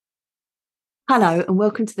Hello and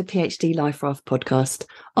welcome to the PhD Life Raft podcast.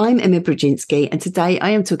 I'm Emma Brzezinski and today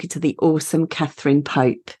I am talking to the awesome Catherine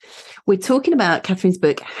Pope. We're talking about Catherine's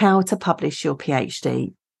book, How to Publish Your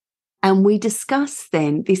PhD. And we discuss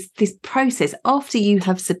then this process after you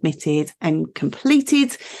have submitted and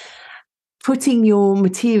completed putting your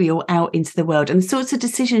material out into the world and the sorts of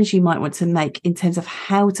decisions you might want to make in terms of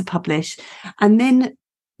how to publish, and then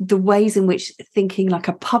the ways in which thinking like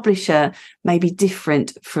a publisher may be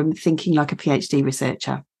different from thinking like a PhD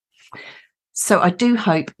researcher. So I do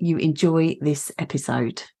hope you enjoy this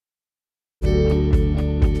episode.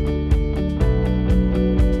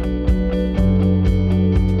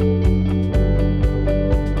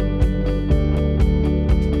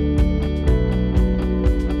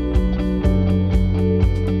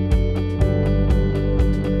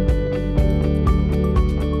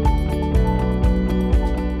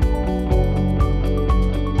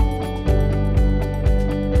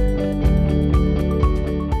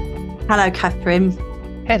 Hello, Catherine.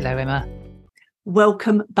 Hello, Emma.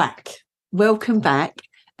 Welcome back.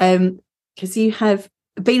 Because you have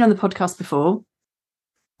been on the podcast before.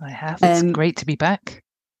 I have. It's great to be back.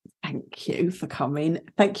 Thank you for coming.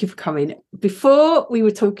 Before we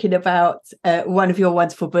were talking about one of your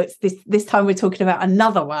wonderful books. This time we're talking about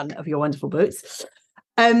another one of your wonderful books.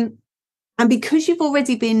 And because you've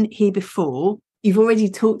already been here before, you've already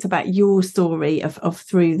talked about your story of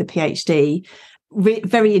through the PhD.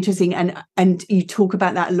 Very interesting, and you talk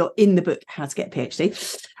about that a lot in the book, How to Get a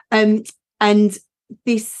PhD. And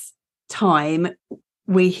this time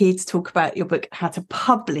we're here to talk about your book, How to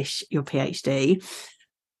Publish Your PhD.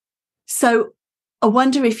 So I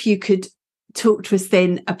wonder if you could talk to us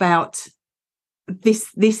then about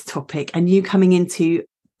this topic and you coming into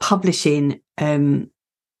publishing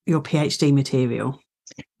your PhD material.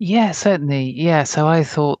 Yeah, certainly. Yeah, so I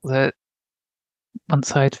thought that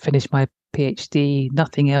once I'd finished my PhD,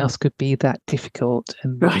 nothing else could be that difficult,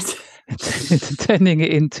 and right. Turning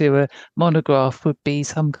it into a monograph would be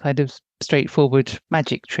some kind of straightforward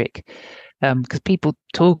magic trick, because people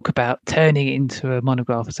talk about turning it into a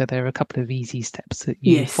monograph, so there are a couple of easy steps that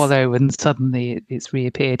you follow and suddenly it's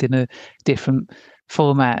reappeared in a different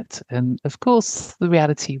format. And of course the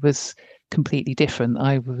reality was completely different.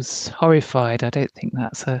 I was horrified. I don't think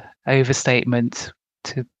that's an overstatement,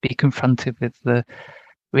 to be confronted with the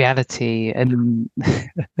reality, and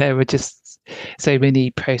there were just so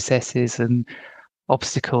many processes and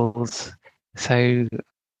obstacles. So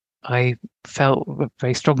I felt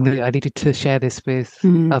very strongly I needed to share this with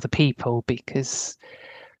other people, because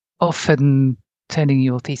often turning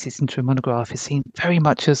your thesis into a monograph is seen very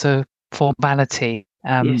much as a formality.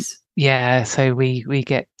 Yeah, so we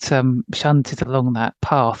get shunted along that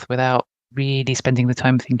path without really spending the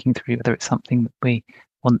time thinking through whether it's something that we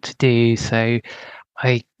want to do. So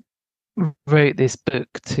I wrote this book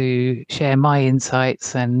to share my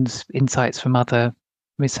insights and insights from other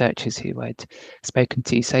researchers who I'd spoken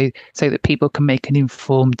to, so that people can make an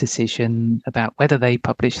informed decision about whether they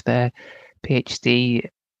publish their PhD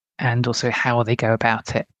and also how they go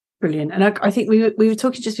about it. Brilliant. And I think we were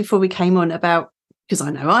talking just before we came on about, because I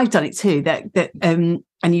know I've done it too, that and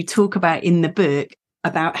you talk about in the book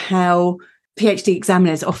about how PhD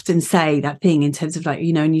examiners often say that thing in terms of like,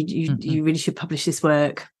 and you really should publish this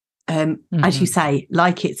work. As you say,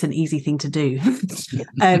 like it's an easy thing to do.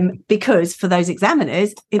 Because for those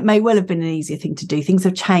examiners, it may well have been an easier thing to do. Things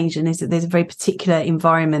have changed, and there's a very particular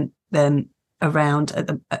environment around,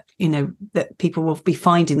 that people will be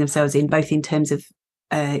finding themselves in, both in terms of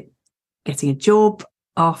getting a job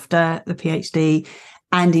after the PhD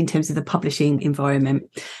and in terms of the publishing environment.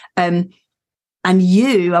 And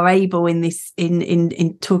you are able in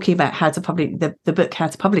talking about how to publish the book, How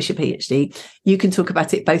to Publish a PhD, you can talk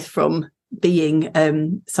about it both from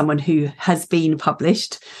being someone who has been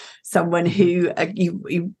published, someone who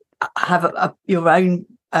you have your own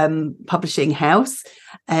publishing house,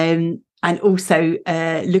 and also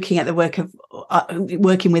looking at the work of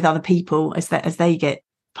working with other people as they get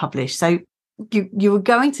published. So you were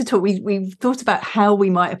going to talk. We've thought about how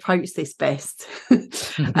we might approach this best,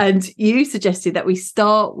 and you suggested that we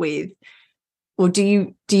start with, or do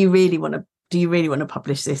you really want to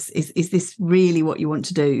publish this? Is this really what you want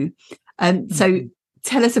to do? So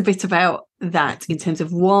tell us a bit about that in terms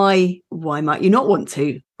of why might you not want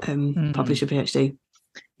to publish a PhD?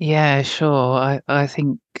 Yeah, sure. I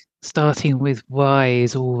think starting with why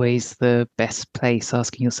is always the best place,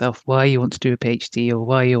 asking yourself why you want to do a PhD or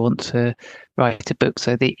why you want to write a book,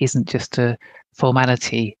 so that it isn't just a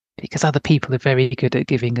formality, because other people are very good at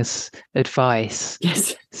giving us advice.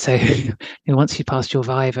 Yes. So once you passed your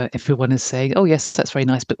Viva, everyone is saying, oh yes, that's very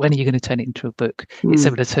nice, but when are you going to turn it into a book? It's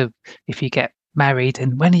similar to if you get married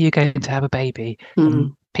and when are you going to have a baby?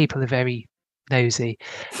 And people are very nosy.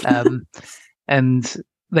 And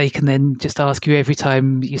they can then just ask you every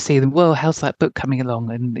time you see them, well, how's that book coming along?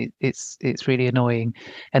 And it's really annoying.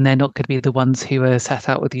 And they're not going to be the ones who are sat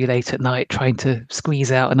out with you late at night trying to squeeze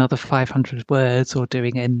out another 500 words or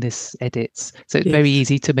doing endless edits. So it's very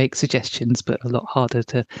easy to make suggestions, but a lot harder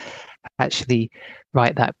to actually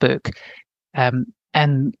write that book.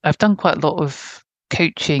 And I've done quite a lot of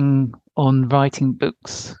coaching on writing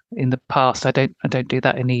books in the past. I don't do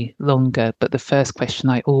that any longer, but the first question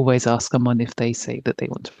I always ask someone if they say that they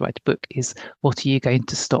want to write a book is, what are you going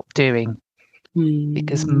to stop doing?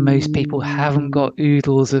 Because most people haven't got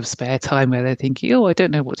oodles of spare time where they're thinking, oh, I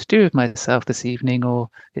don't know what to do with myself this evening or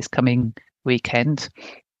this coming weekend.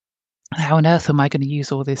 How on earth am I going to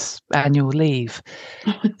use all this annual leave?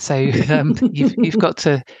 So you've got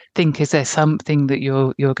to think, is there something that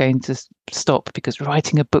you're going to stop? Because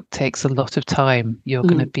writing a book takes a lot of time. You're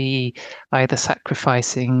going to be either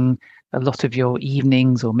sacrificing a lot of your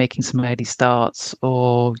evenings or making some early starts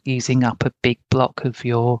or using up a big block of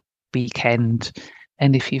your weekend.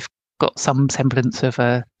 And if you've got some semblance of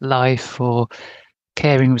a life or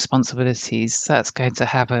caring responsibilities, that's going to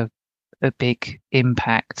have a big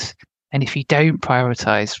impact. And if you don't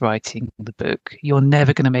prioritize writing the book, you're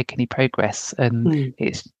never going to make any progress, and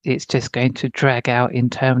it's just going to drag out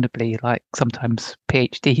interminably, like sometimes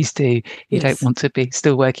PhDs do. You don't want to be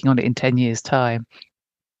still working on it in 10 years' time.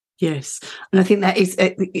 Yes, and I think that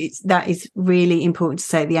is really important to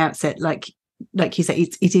say at the outset. Like you said,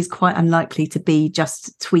 it is quite unlikely to be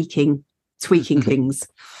just tweaking things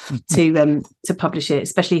to publish it,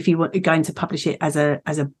 especially if you're going to publish it as a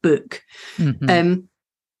book.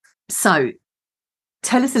 So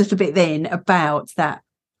tell us a little bit then about that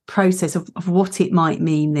process of what it might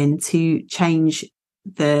mean then to change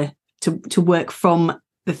to work from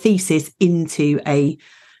the thesis into a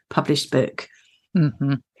published book.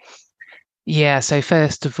 Yeah, so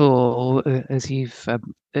first of all, as you've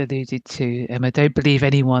alluded to, Emma, don't believe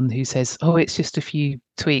anyone who says, oh, it's just a few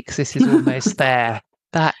tweaks, this is almost there.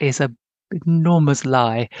 That is an enormous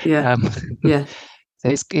lie. So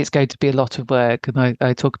it's going to be a lot of work, and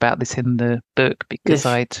I talk about this in the book because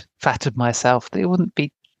I'd flattered myself that it wouldn't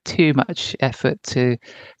be too much effort to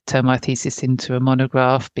turn my thesis into a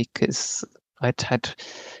monograph, because I'd had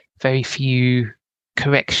very few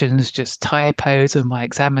corrections, just typos, and my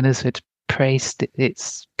examiners had praised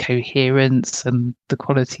its coherence and the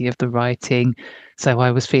quality of the writing. So I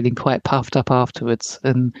was feeling quite puffed up afterwards.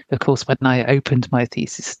 And of course, when I opened my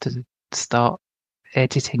thesis to start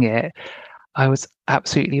editing it, I was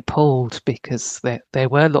absolutely appalled because there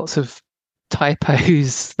were lots of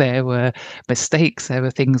typos, there were mistakes, there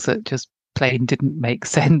were things that just plain didn't make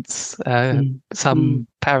sense. Some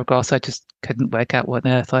paragraphs I just couldn't work out what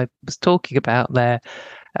on earth I was talking about there.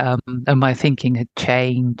 And my thinking had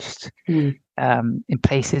changed. In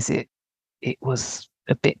places it was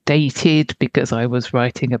a bit dated because I was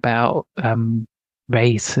writing about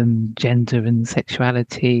race and gender and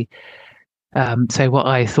sexuality. So what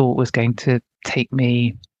I thought was going to take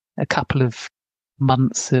me a couple of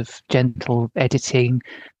months of gentle editing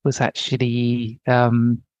was actually, I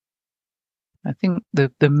think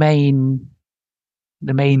the main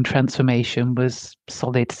transformation was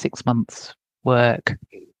solid 6 months work.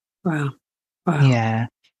 Wow. Yeah.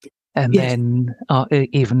 And then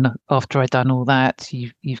even after I'd done all that,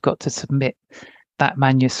 you've got to submit that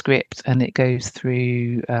manuscript, and it goes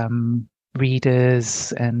through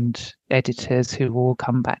readers and editors who all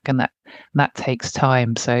come back, and that takes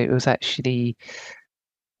time. So it was actually,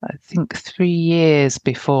 I think, 3 years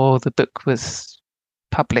before the book was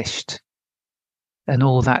published, and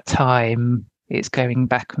all that time it's going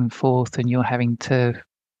back and forth, and you're having to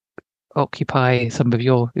occupy some of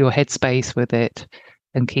your headspace with it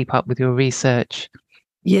and keep up with your research.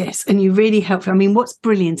 Yes, and you really help. I mean, what's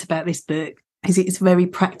brilliant about this book is it's very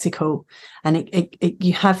practical, and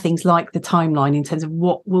you have things like the timeline in terms of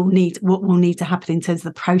what will need to happen in terms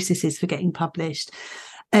of the processes for getting published.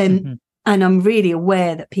 And I'm really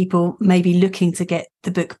aware that people may be looking to get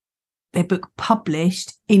their book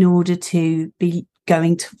published in order to be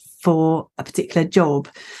going for a particular job.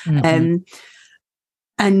 And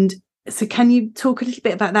so can you talk a little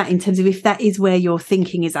bit about that in terms of if that is where your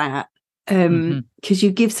thinking is at? Because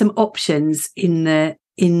you give some options in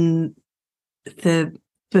the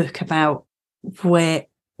book about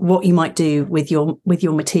what you might do with your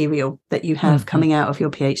material that you have coming out of your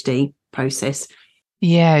PhD process.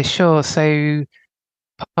 Yeah, sure. So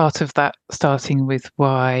part of that starting with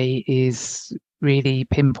why is really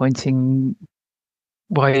pinpointing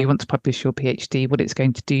why you want to publish your PhD, what it's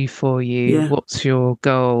going to do for you, Yeah. what's your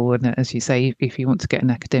goal. And as you say, if you want to get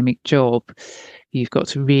an academic job, you've got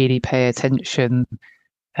to really pay attention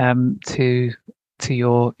to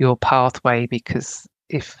your pathway, because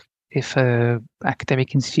if a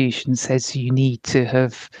academic institution says you need to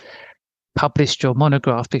have published your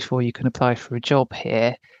monograph before you can apply for a job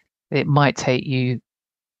here, it might take you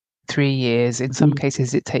 3 years. In some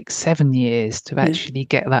cases, it takes 7 years to actually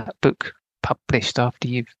get that book published after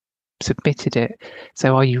you've submitted it.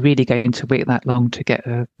 So are you really going to wait that long to get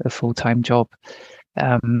a full-time job?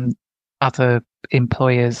 Other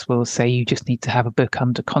employers will say you just need to have a book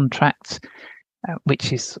under contract,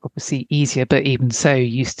 which is obviously easier, but even so,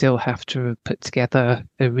 you still have to put together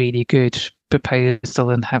a really good proposal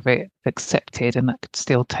and have it accepted, and that could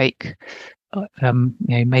still take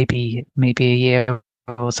maybe a year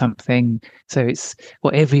or something. So it's,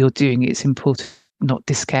 whatever you're doing, it's important not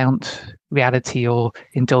discount reality or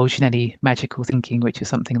indulge in any magical thinking, which is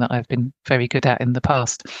something that I've been very good at in the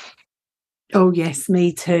past. Oh yes,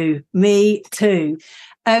 me too.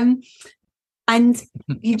 And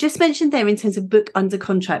you just mentioned there in terms of book under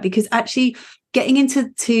contract, because actually getting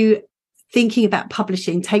into thinking about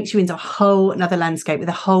publishing takes you into a whole another landscape with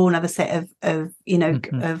a whole another set of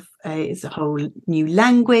it's a whole new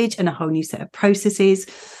language and a whole new set of processes.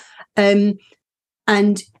 And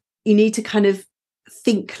you need to kind of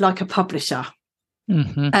think like a publisher.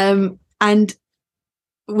 And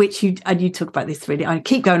which you talk about this really. I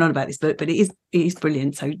keep going on about this book, but it is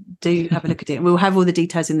brilliant. So do have a look at it. And we'll have all the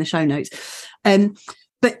details in the show notes.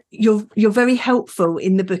 But you're very helpful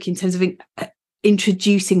in the book in terms of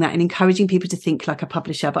introducing that and encouraging people to think like a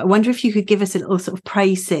publisher. But I wonder if you could give us a little sort of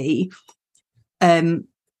précis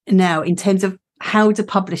now in terms of how do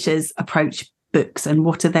publishers approach books and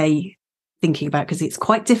what are they thinking about, because it's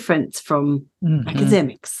quite different from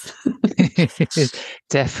academics.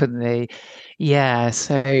 Definitely. Yeah.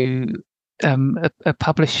 So a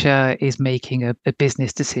publisher is making a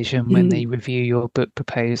business decision when they review your book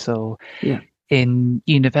proposal. Yeah. In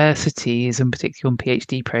universities, and particularly on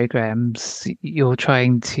PhD programs, you're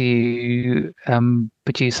trying to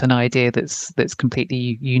produce an idea that's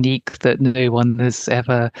completely unique, that no one has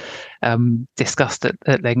ever discussed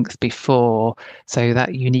at length before. So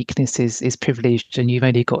that uniqueness is privileged, and you've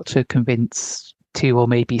only got to convince 2 or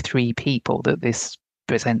maybe 3 people that this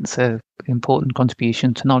presents an important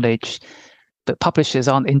contribution to knowledge. But publishers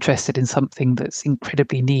aren't interested in something that's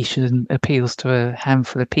incredibly niche and appeals to a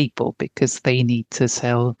handful of people, because they need to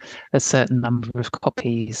sell a certain number of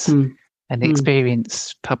copies. And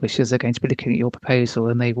experienced publishers are going to be looking at your proposal,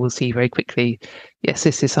 and they will see very quickly, yes,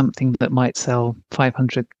 this is something that might sell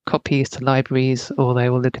 500 copies to libraries, or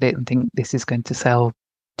they will look at it and think this is going to sell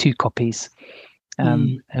 2 copies.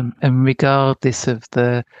 And regardless of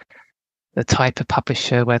the type of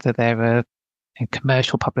publisher, whether they're a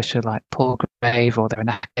commercial publisher like Palgrave, or they're an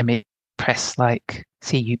academic press like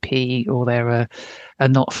CUP, or they're a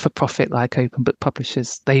not-for-profit like Open Book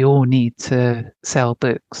Publishers, they all need to sell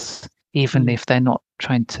books. Even if they're not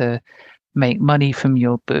trying to make money from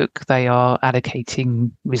your book, they are allocating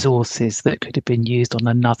resources that could have been used on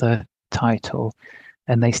another title,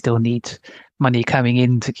 and they still need money coming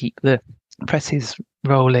in to keep the presses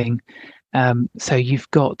rolling. So you've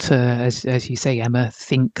got to, as you say, Emma,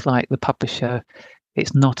 think like the publisher.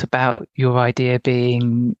 It's not about your idea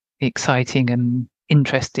being exciting and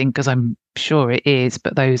interesting, because I'm sure it is,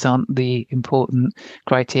 but those aren't the important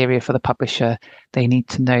criteria for the publisher. They need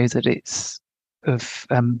to know that it's of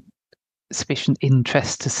sufficient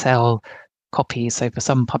interest to sell copies. So for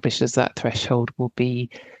some publishers, that threshold will be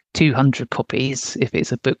 200 copies if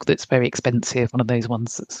it's a book that's very expensive, one of those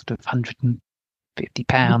ones that's sort of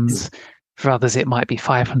 £150. For others, it might be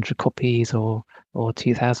 500 copies or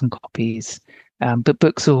 2,000 copies. But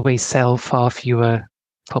books always sell far fewer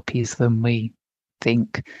copies than we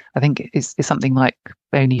think. I think it's something like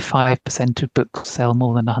only 5% of books sell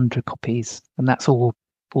more than 100 copies, and that's all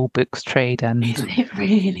books trade. And isn't it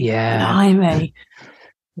really? Yeah. Blimey.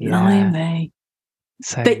 Yeah. Blimey.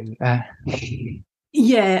 So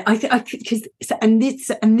yeah, I because and this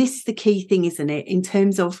is the key thing, isn't it? In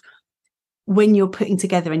terms of when you're putting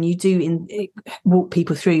together, and you do walk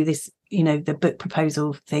people through this, the book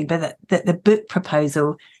proposal thing, but that the book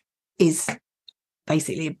proposal is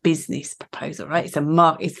basically a business proposal, right?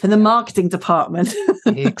 It's for the marketing department.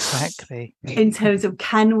 Exactly. In terms of,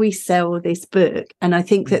 can we sell this book? And I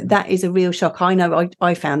think that is a real shock. I know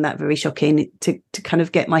I found that very shocking to kind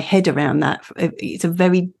of get my head around that. It's a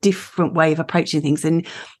very different way of approaching things, and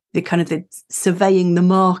the kind of the surveying the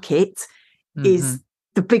market is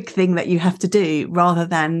the big thing that you have to do, rather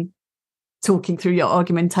than talking through your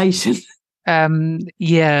argumentation.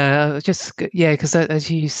 Because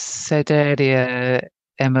as you said earlier,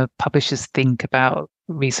 Emma, publishers think about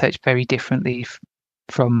research very differently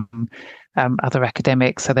from other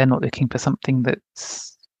academics. So they're not looking for something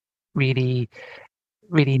that's really,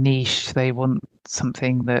 really niche. They want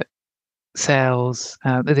something that sells.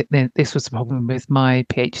 This was the problem with my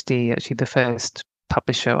PhD. Actually, the first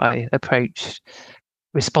publisher I approached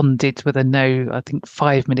responded with a no, I think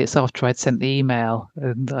 5 minutes after I'd sent the email.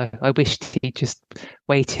 And I wished he'd just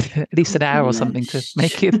waited at least an hour or something to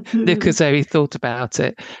make it look as though he thought about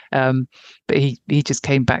it. But he just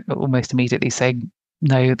came back almost immediately saying,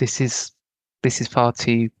 no, this is far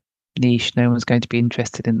too niche. No one's going to be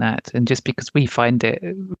interested in that. And just because we find it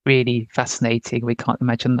really fascinating, we can't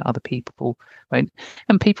imagine that other people won't.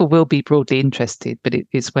 And people will be broadly interested, but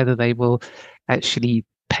it's whether they will actually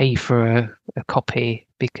pay for a copy,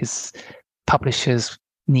 because publishers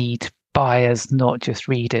need buyers, not just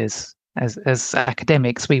readers. As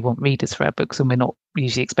academics, we want readers for our books, and we're not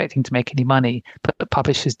usually expecting to make any money. But the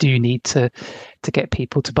publishers do need to get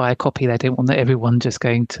people to buy a copy. They don't want everyone just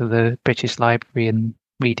going to the British Library and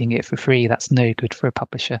reading it for free. That's no good for a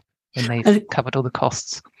publisher when they've covered all the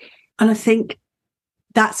costs. And I think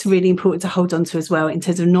that's really important to hold on to as well, in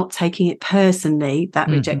terms of not taking it personally, that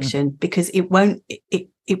rejection, because it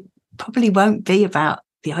probably won't be about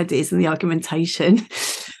the ideas and the argumentation.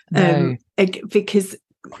 No. Because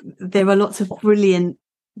there are lots of brilliant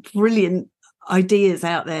ideas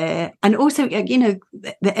out there. And also,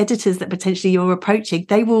 the editors that potentially you're approaching,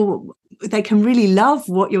 they can really love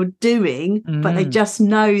what you're doing, but they just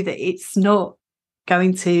know that it's not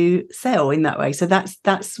going to sell in that way. So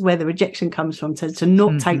that's where the rejection comes from, to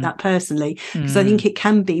not take that personally, because I think it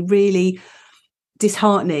can be really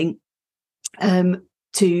disheartening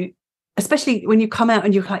to, especially when you come out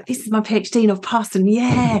and you're like, this is my PhD and I've passed, and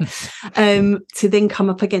to then come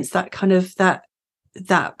up against that kind of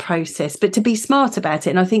that process, but to be smart about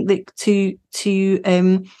it. And I think that to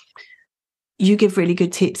you give really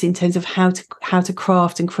good tips in terms of how to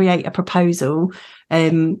craft and create a proposal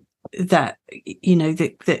that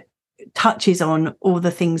touches on all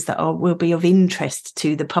the things that will be of interest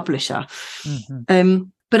to the publisher.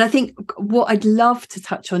 But I think what I'd love to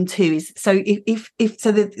touch on too is, so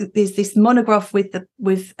there's this monograph with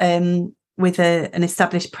an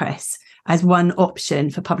established press as one option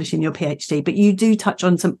for publishing your PhD, but you do touch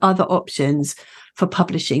on some other options for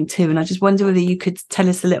publishing too. And I just wonder whether you could tell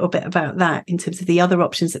us a little bit about that in terms of the other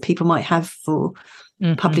options that people might have for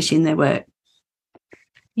publishing their work.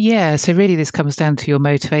 Yeah, so really this comes down to your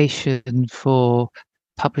motivation for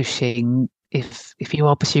publishing. If you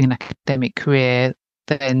are pursuing an academic career,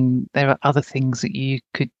 then there are other things that you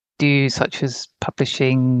could do, such as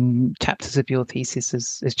publishing chapters of your thesis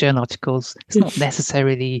as journal articles. It's not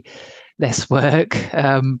necessarily less work,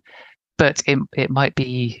 but it might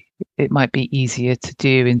be easier to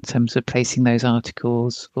do in terms of placing those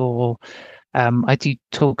articles. Or I do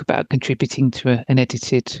talk about contributing to an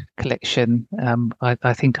edited collection.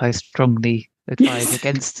 I think I strongly advise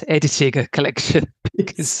against editing a collection,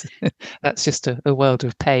 because that's just a world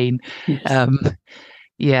of pain.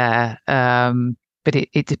 But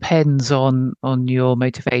it depends on your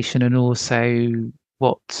motivation, and also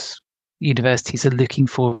what universities are looking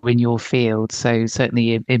for in your field. So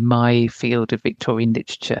certainly in my field of Victorian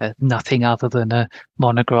literature, nothing other than a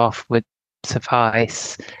monograph would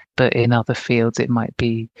suffice. But in other fields, it might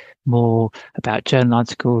be more about journal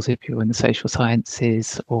articles if you're in the social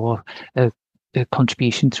sciences, or a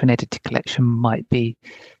contribution to an edited collection might be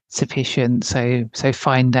sufficient. So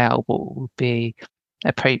find out what would be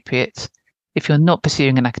appropriate. If you're not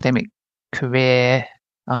pursuing an academic career,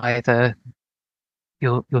 either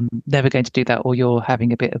you're never going to do that, or you're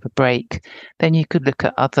having a bit of a break, then you could look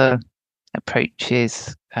at other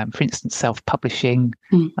approaches. For instance, self-publishing,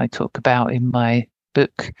 I talk about in my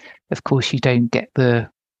book. Of course, you don't get the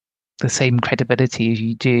same credibility as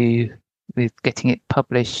you do with getting it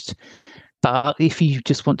published. But if you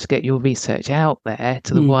just want to get your research out there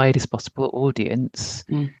to the widest possible audience,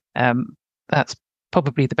 that's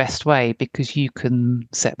probably the best way, because you can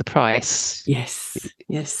set the price. Yes.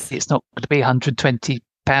 It's not going to be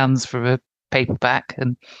 £120 for a paperback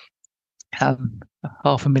and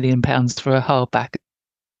 £500,000 for a hardback,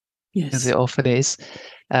 as it often is.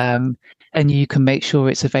 And you can make sure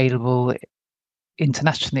it's available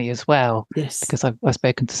internationally as well. Because I've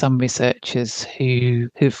spoken to some researchers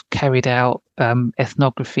who've carried out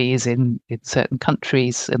ethnographies in certain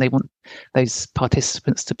countries, and they want those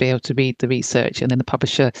participants to be able to read the research, and then the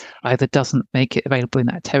publisher either doesn't make it available in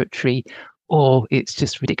that territory, or it's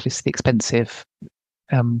just ridiculously expensive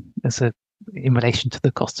in relation to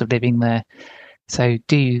the cost of living there. So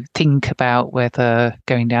do think about whether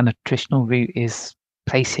going down a traditional route is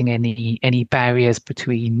placing any barriers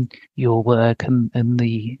between your work and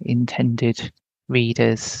the intended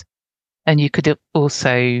readers. And you could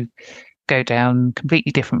also go down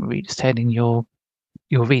completely different routes, turning your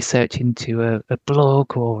research into a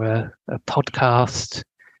blog or a podcast,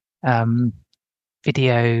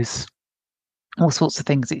 videos, all sorts of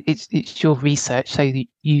things. It's your research, so that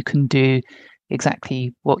you can do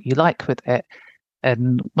exactly what you like with it.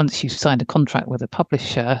 And once you've signed a contract with a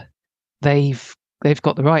publisher, they've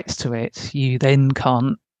got the rights to it. You then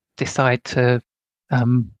can't decide to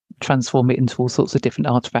transform it into all sorts of different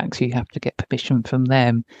artifacts. You have to get permission from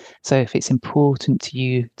them. So if it's important to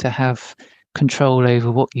you to have control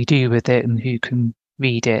over what you do with it and who can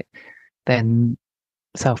read it, then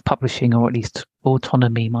self-publishing, or at least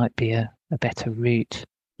autonomy, might be a better route.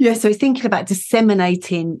 Yeah, so it's thinking about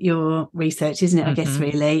disseminating your research, isn't it? I guess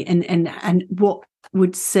really, and what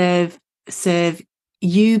would serve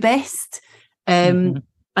you best, and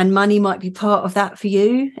money might be part of that for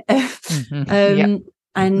you,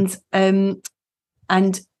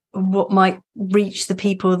 and what might reach the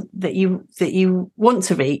people that you want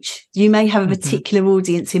to reach. You may have a particular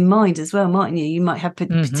audience in mind as well, mightn't you? You might have a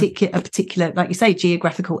particular, like you say,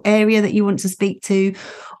 geographical area that you want to speak to,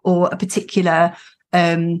 or a particular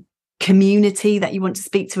community that you want to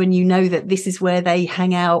speak to, and you know that this is where they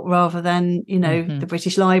hang out rather than the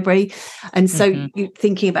British Library. And so you're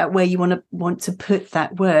thinking about where you want to put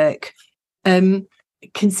that work.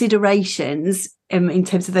 Considerations in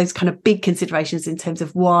terms of those kind of big considerations in terms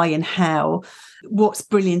of why and how. What's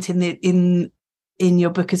brilliant in your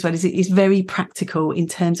book as well is it is very practical in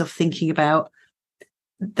terms of thinking about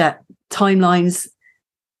that timelines,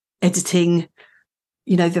 editing,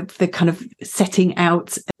 the kind of setting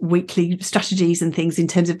out weekly strategies and things in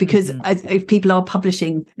terms of, because if people are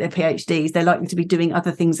publishing their PhDs, they're likely to be doing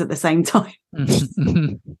other things at the same time.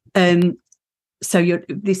 So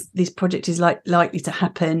this project is likely to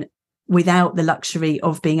happen without the luxury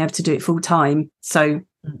of being able to do it full time. So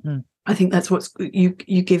I think that's what's you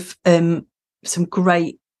give some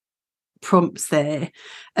great prompts there.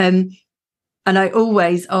 And I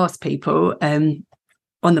always ask people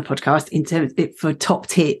on the podcast in terms for top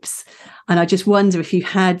tips, and I just wonder if you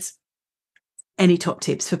had any top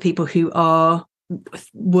tips for people who are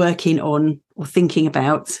working on or thinking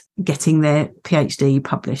about getting their PhD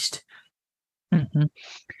published.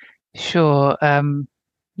 Sure.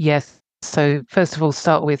 Yes. So first of all,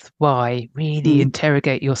 start with why. Really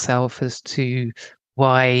interrogate yourself as to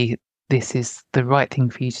why this is the right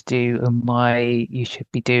thing for you to do and why you should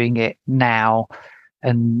be doing it now,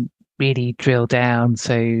 and really drill down.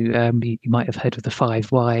 So you might have heard of the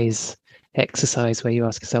 5 whys exercise, where you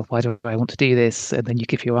ask yourself, why do I want to do this? And then you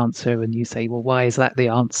give your answer and you say, well, why is that the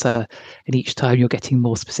answer? And each time you're getting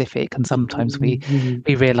more specific. And sometimes we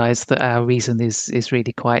realize that our reason is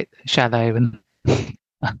really quite shallow and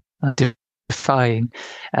defying.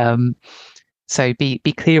 So be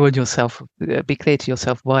clear on yourself, be clear to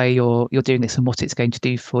yourself why you're doing this and what it's going to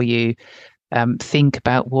do for you. Think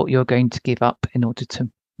about what you're going to give up in order to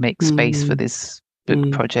make space for this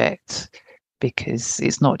book project, because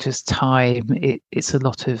it's not just time, it's a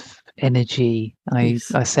lot of energy. I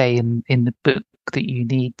say in the book that you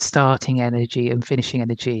need starting energy and finishing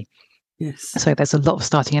energy. Yes. So there's a lot of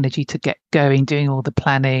starting energy to get going, doing all the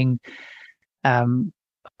planning,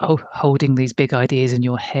 holding these big ideas in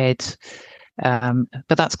your head.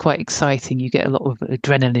 But that's quite exciting. You get a lot of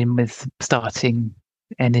adrenaline with starting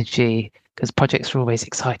energy, because projects are always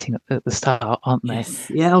exciting at the start, aren't they? Yes.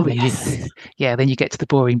 Yeah. Oh, yes. Then you get to the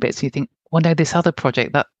boring bits and you think, well, no, this other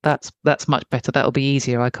project that's much better. That'll be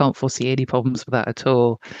easier. I can't foresee any problems with that at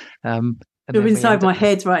all. You're inside my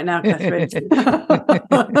head right now, Catherine.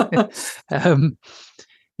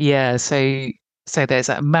 So there's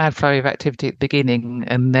that mad flow of activity at the beginning,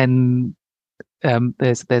 and then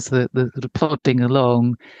there's the sort of plodding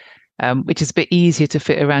along, which is a bit easier to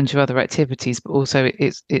fit around your other activities, but also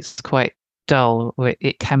it's quite dull, or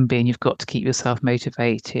it can be, and you've got to keep yourself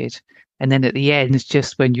motivated. And then at the end, it's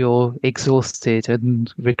just when you're exhausted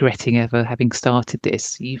and regretting ever having started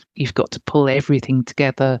this, you've got to pull everything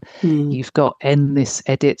together. You've got endless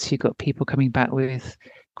edits. You've got people coming back with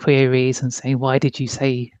queries and saying, why did you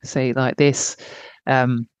say it like this?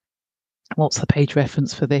 What's the page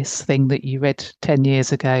reference for this thing that you read 10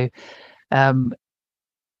 years ago?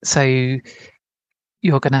 So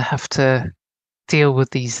you're going to have to deal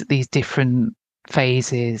with these different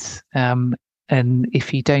phases. And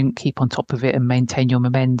if you don't keep on top of it and maintain your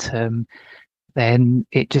momentum, then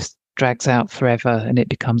it just drags out forever and it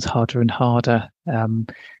becomes harder and harder.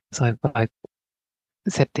 So I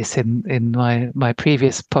said this in my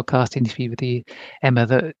previous podcast interview with you, Emma,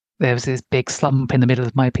 that there was this big slump in the middle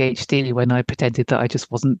of my PhD when I pretended that I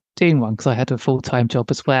just wasn't doing one because I had a full-time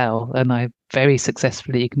job as well, and I very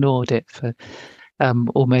successfully ignored it for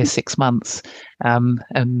almost 6 months.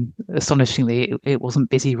 And astonishingly, it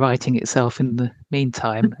wasn't busy writing itself in the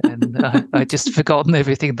meantime, and I just forgotten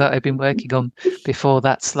everything that I'd been working on before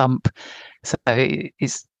that slump. So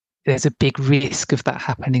there's a big risk of that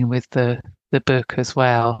happening with the book as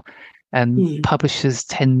well. And publishers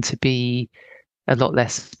tend to be a lot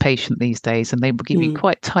less patient these days, and they will give you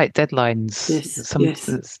quite tight deadlines.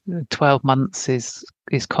 Yes. 12 months is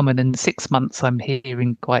common, and 6 months I'm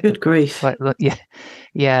hearing quite Good grief.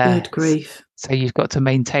 Yeah. Good grief. So you've got to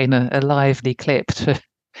maintain a lively clip to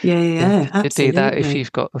do that if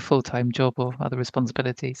you've got a full-time job or other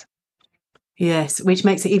responsibilities. Yes, which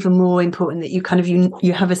makes it even more important that you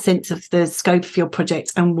have a sense of the scope of your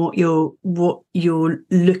project and what you're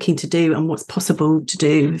looking to do and what's possible to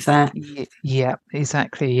do with that. Yeah,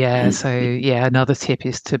 exactly. Yeah. So another tip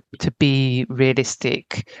is to be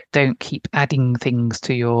realistic. Don't keep adding things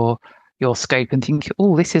to your scope and think,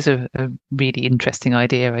 oh, this is a really interesting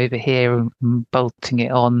idea over here, and bolting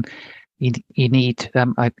it on. You need.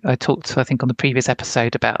 I talked, I think, on the previous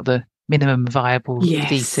episode about the minimum viable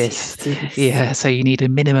thesis. Yes. Yeah, so you need a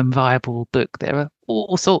minimum viable book. There are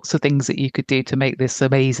all sorts of things that you could do to make this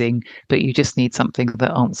amazing, but you just need something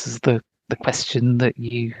that answers the question that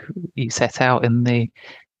you set out in the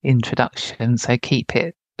introduction. So keep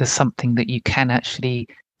it as something that you can actually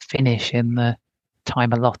finish in the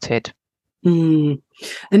time allotted. And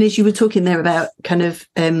as you were talking there about kind of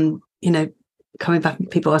coming back,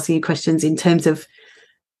 people asking you questions in terms of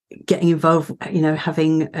getting involved,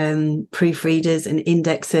 having proofreaders and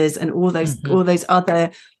indexers and all those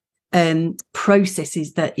other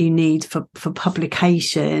processes that you need for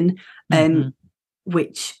publication,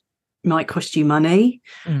 which might cost you money,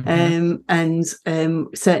 and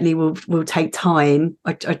certainly will take time.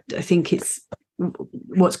 I think it's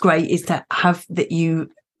what's great is to have that you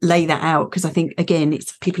lay that out, because I think again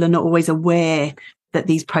people are not always aware that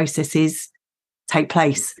these processes take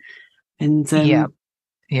place, and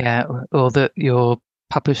or that your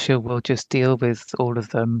publisher will just deal with all of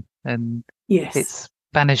them. And it's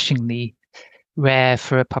vanishingly rare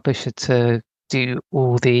for a publisher to do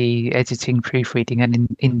all the editing, proofreading, and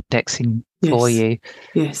indexing for you.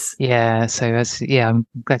 Yes. Yeah. So I'm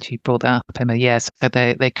glad you brought that up, Emma. Yes, so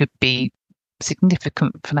there could be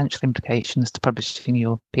significant financial implications to publishing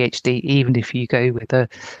your PhD, even if you go with a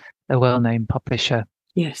well-known publisher.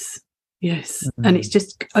 Yes. And it's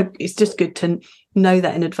just good to know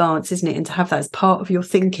that in advance, isn't it? And to have that as part of your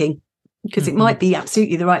thinking, because it might be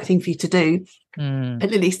absolutely the right thing for you to do, but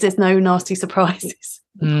at least there's no nasty surprises.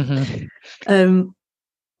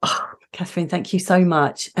 Catherine, thank you so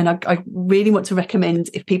much. And I really want to recommend,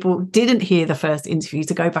 if people didn't hear the first interview,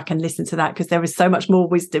 to go back and listen to that, because there is so much more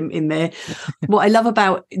wisdom in there. What I love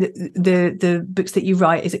about the books that you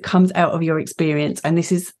write is it comes out of your experience, and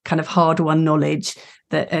this is kind of hard-won knowledge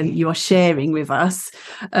that you are sharing with us.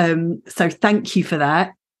 So thank you for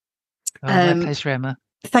that. My pleasure, Emma.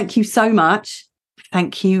 Thank you so much.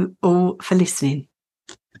 Thank you all for listening.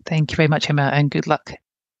 Thank you very much, Emma, and good luck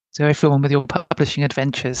to everyone with your publishing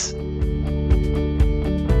adventures.